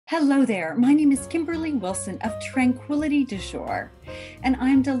Hello there, my name is Kimberly Wilson of Tranquility du Jour, and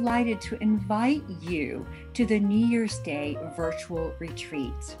I'm delighted to invite you to the New Year's Day virtual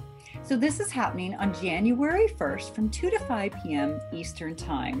retreat. So this is happening on January 1st from 2 to 5 p.m. Eastern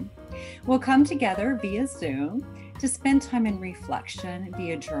Time. We'll come together via Zoom to spend time in reflection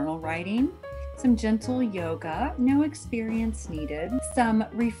via journal writing, some gentle yoga, no experience needed, some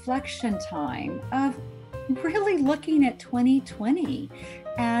reflection time of really looking at 2020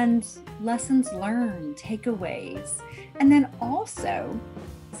 and lessons learned, takeaways, and then also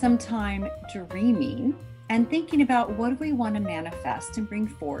some time dreaming and thinking about what do we want to manifest and bring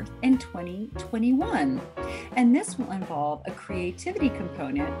forth in 2021. And this will involve a creativity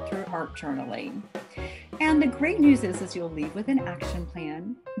component through art journaling. And the great news is you'll leave with an action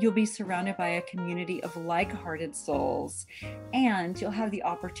plan. You'll be surrounded by a community of like-hearted souls, and you'll have the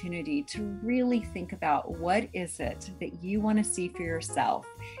opportunity to really think about what is it that you want to see for yourself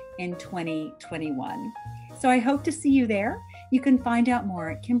in 2021. So I hope to see you there. You can find out more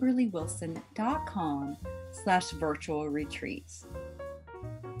at kimberlywilson.com/virtual retreats.